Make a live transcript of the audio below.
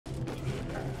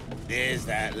There's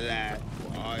that lad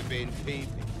I've been peeping.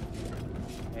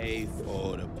 Hey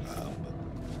for the pub.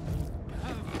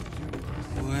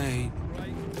 Wait.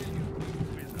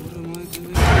 What am I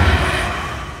doing?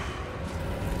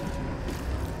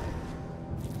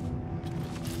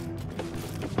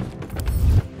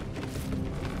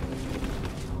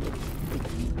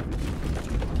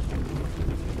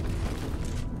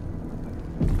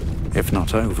 If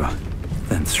not over,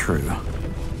 then through.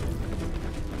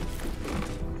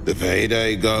 The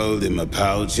payday gold in my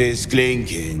pouch is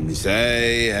clinking.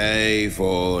 Say hey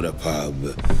for the pub.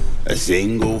 A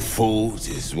single thought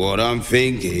is what I'm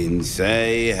thinking.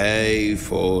 Say hey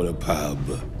for the pub.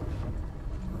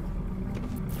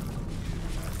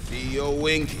 See you're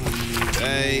winking.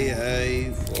 Say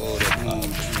hey for the pub.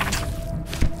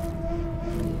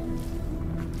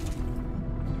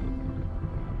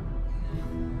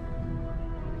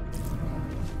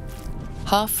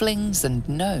 Halflings and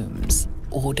gnomes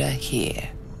order here.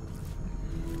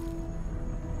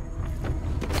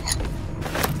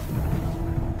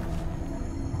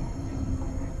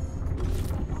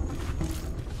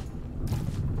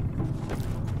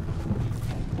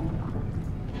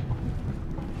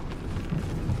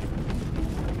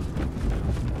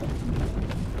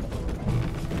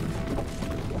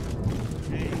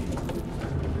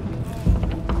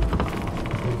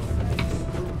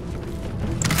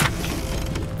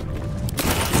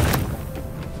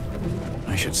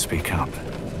 I should speak up.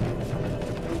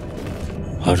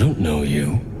 I don't know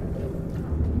you.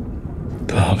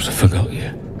 Perhaps I forgot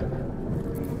you.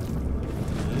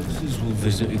 Nurses will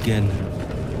visit again.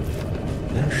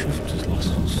 Their shift has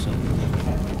lasted so long.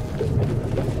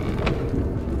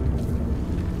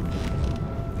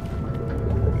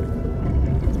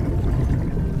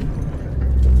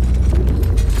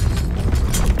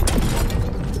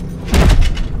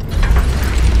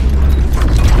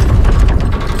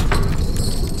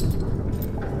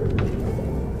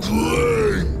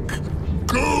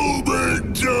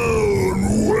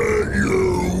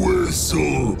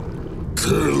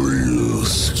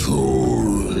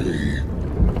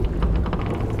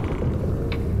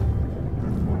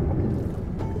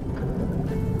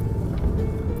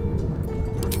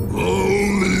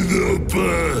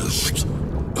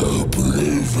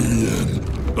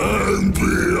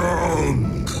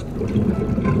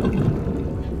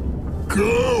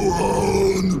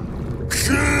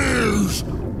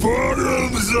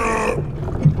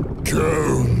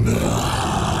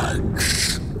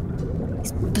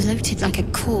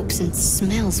 And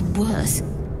smells worse.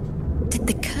 Did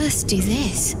the curse do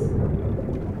this?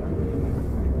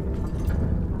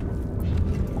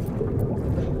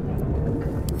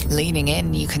 Leaning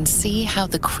in, you can see how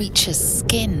the creature's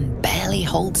skin barely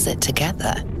holds it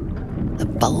together. The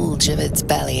bulge of its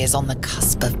belly is on the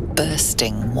cusp of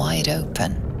bursting wide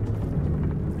open.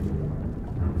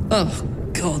 Oh,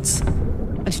 gods.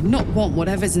 I do not want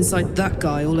whatever's inside that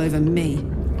guy all over me.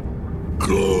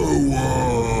 Go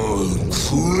on,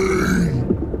 drink.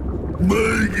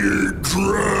 Make it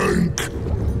drunk.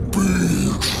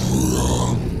 Be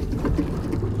drunk.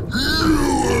 You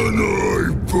and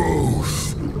I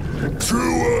both. To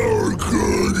our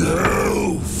good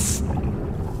health.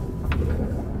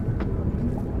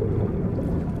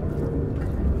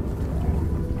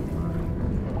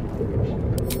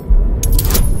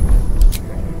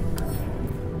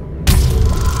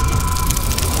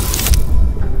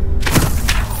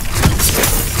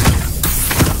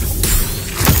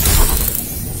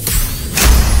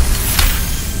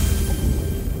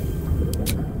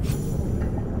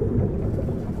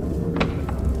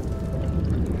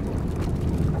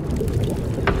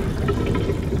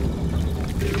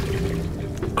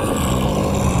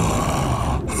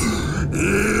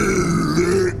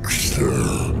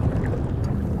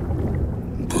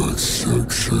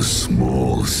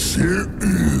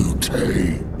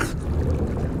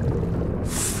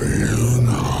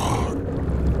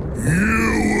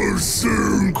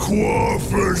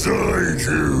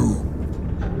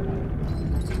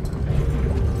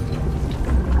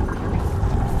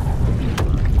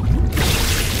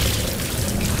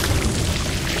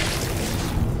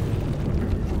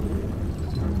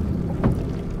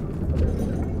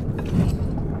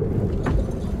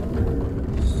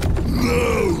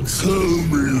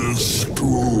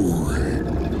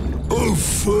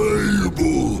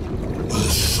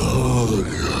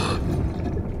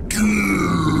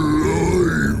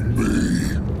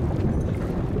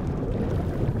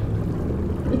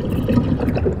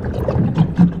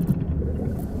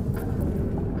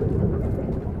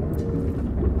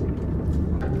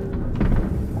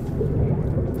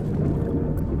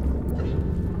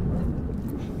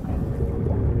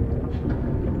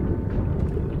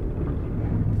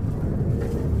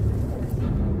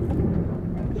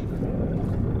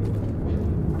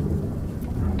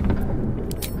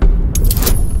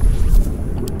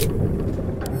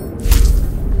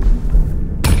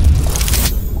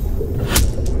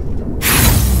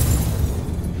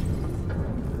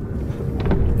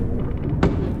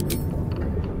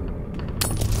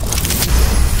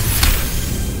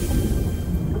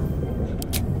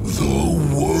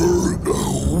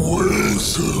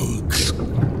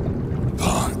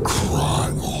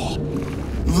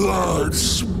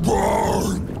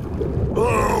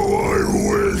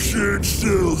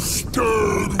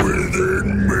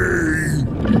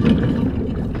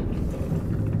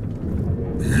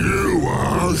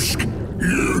 ask,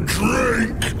 you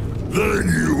drink, then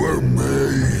you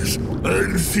amaze,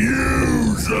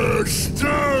 enthuse,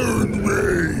 astound me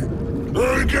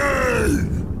again.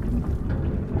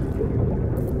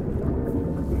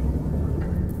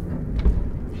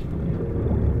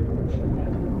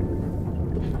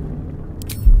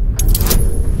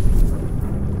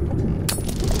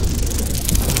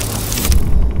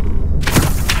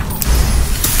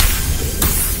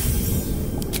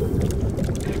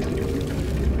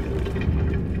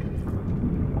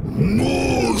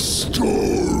 More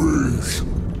stories.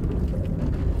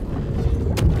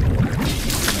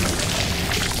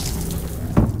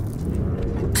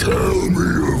 Tell me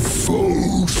of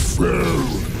foes fell,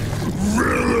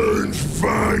 villains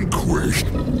vanquished,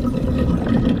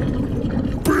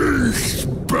 beasts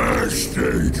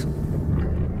bastard.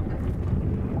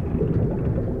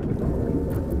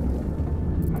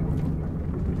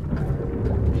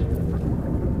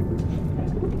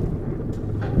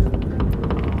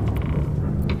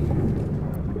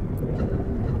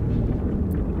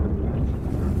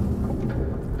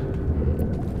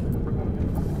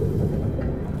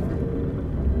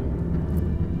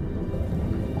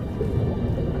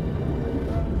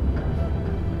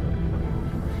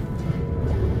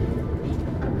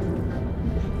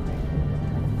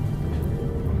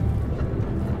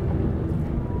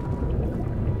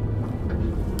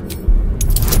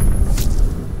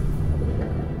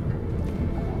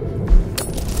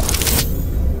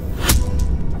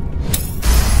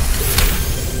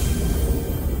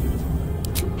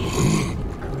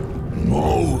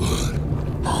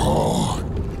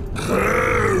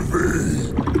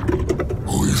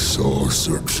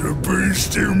 Such a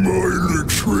beast in my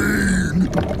latrine,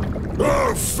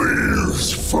 a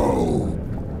fierce foe.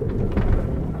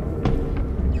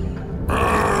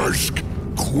 Ask,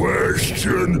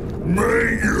 question,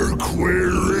 make your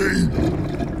query,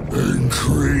 and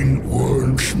drink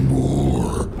once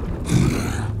more.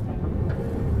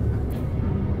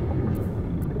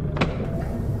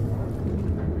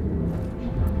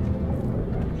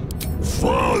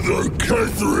 Father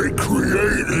Ketherick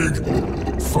created,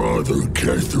 Father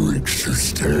Ketherick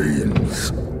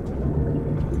sustains.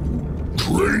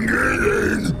 Bring it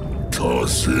in,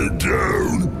 toss it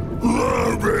down,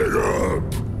 love it up.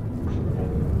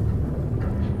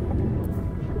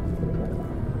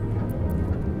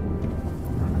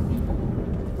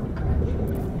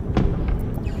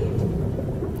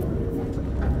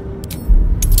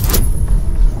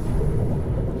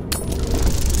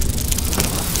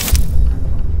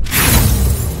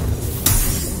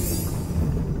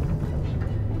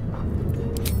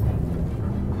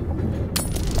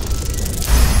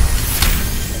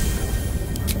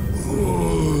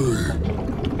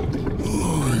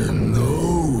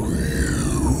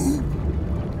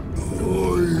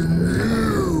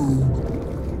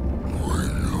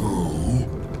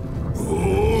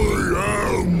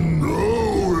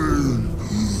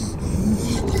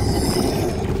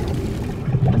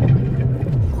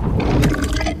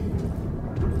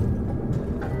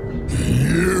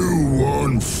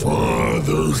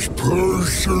 Father's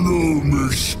personal,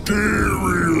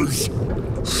 mysterious,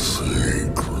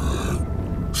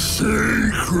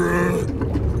 secret.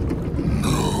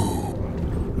 No,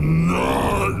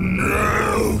 not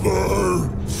never.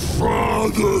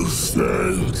 Father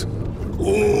said,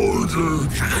 ordered,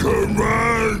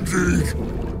 commanded.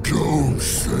 Don't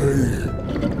say it.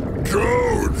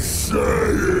 Don't say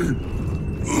it.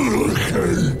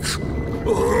 Urcage.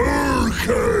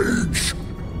 Urcage.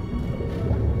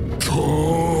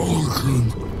 Talk and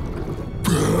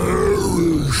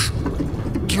perish,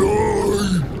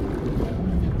 die,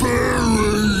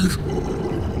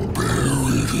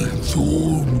 buried in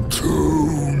Thorm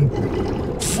tomb.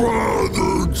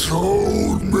 Father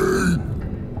told me.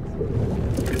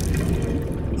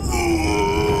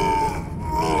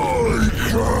 I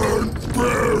can't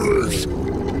perish.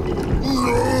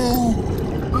 No,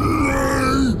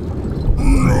 nay,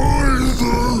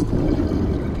 neither.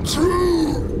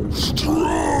 Too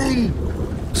strong.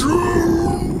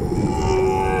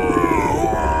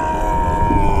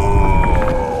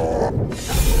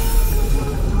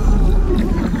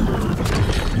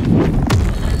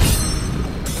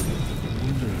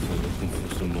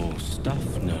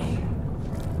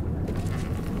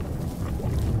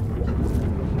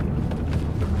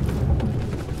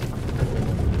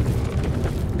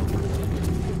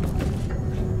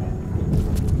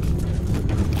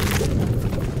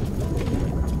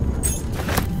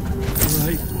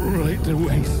 Right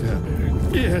away, sir.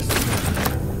 Yes, sir.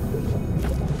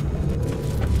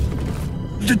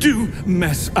 Do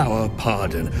mess our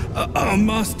pardon. Our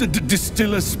master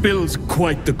distiller spills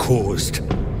quite the cause.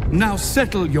 Now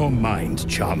settle your mind,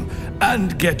 chum,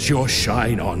 and get your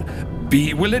shine on.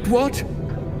 Be will it what?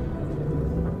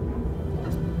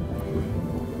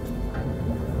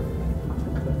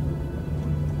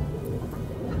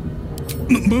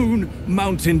 Moon,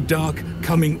 mountain dark,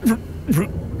 coming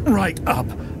right up.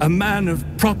 A man of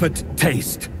proper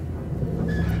taste.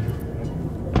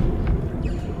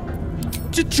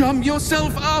 Chum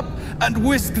yourself up and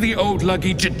whisk the old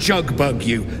luggy jug bug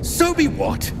you. So be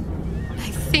what? I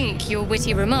think your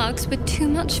witty remarks were too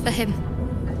much for him.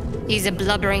 He's a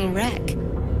blubbering wreck.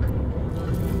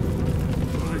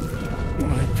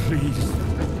 My please,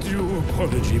 due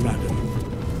apology, madam.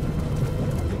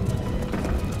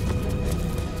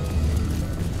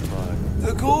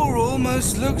 The gore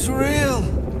almost looks real.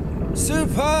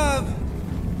 Superb.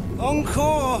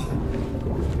 Encore.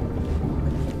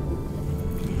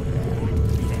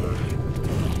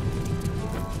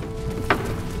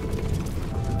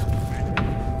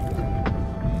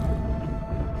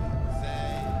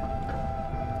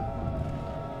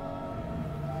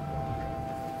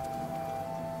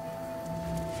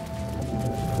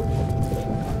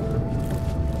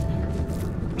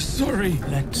 Sorry.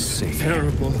 Let's see.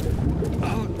 Terrible.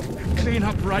 I'll clean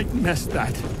up right mess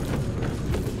that.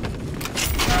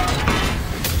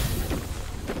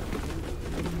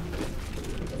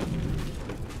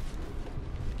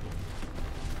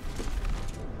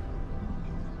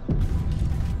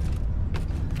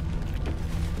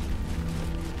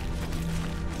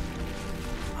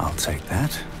 I'll take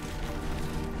that.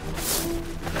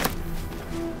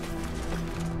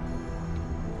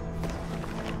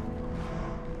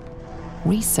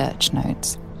 Research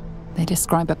notes. They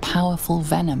describe a powerful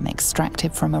venom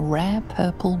extracted from a rare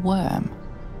purple worm.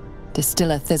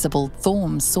 Distiller Thisobald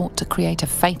Thorm sought to create a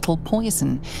fatal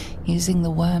poison using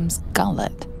the worm's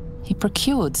gullet. He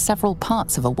procured several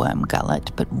parts of a worm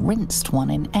gullet, but rinsed one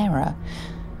in error.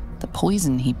 The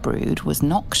poison he brewed was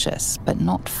noxious, but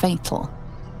not fatal.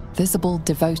 Thisobald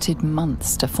devoted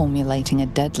months to formulating a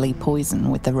deadly poison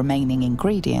with the remaining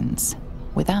ingredients,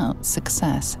 without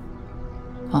success.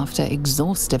 After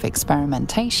exhaustive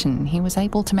experimentation, he was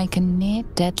able to make a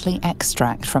near-deadly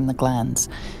extract from the glands.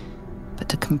 But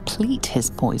to complete his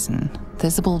poison,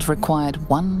 Thisobald required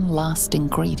one last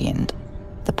ingredient,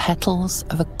 the petals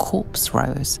of a corpse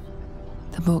rose.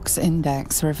 The book's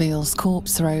index reveals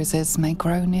corpse roses may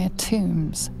grow near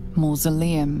tombs,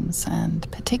 mausoleums,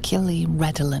 and particularly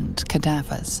redolent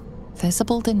cadavers.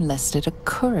 Thisobald enlisted a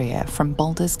courier from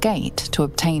Baldur's Gate to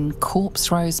obtain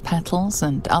corpse rose petals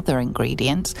and other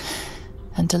ingredients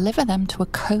and deliver them to a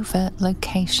covert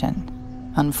location.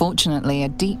 Unfortunately, a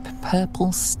deep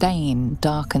purple stain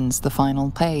darkens the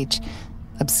final page,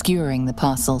 obscuring the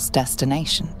parcel's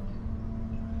destination.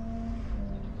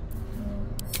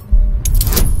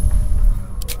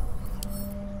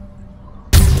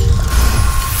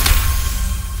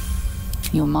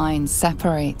 Your mind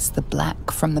separates the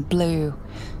black from the blue,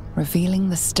 revealing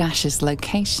the stash's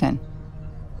location.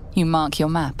 You mark your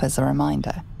map as a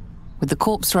reminder. With the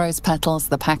corpse rose petals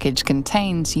the package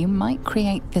contains, you might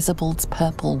create Thisobald's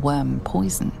purple worm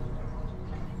poison.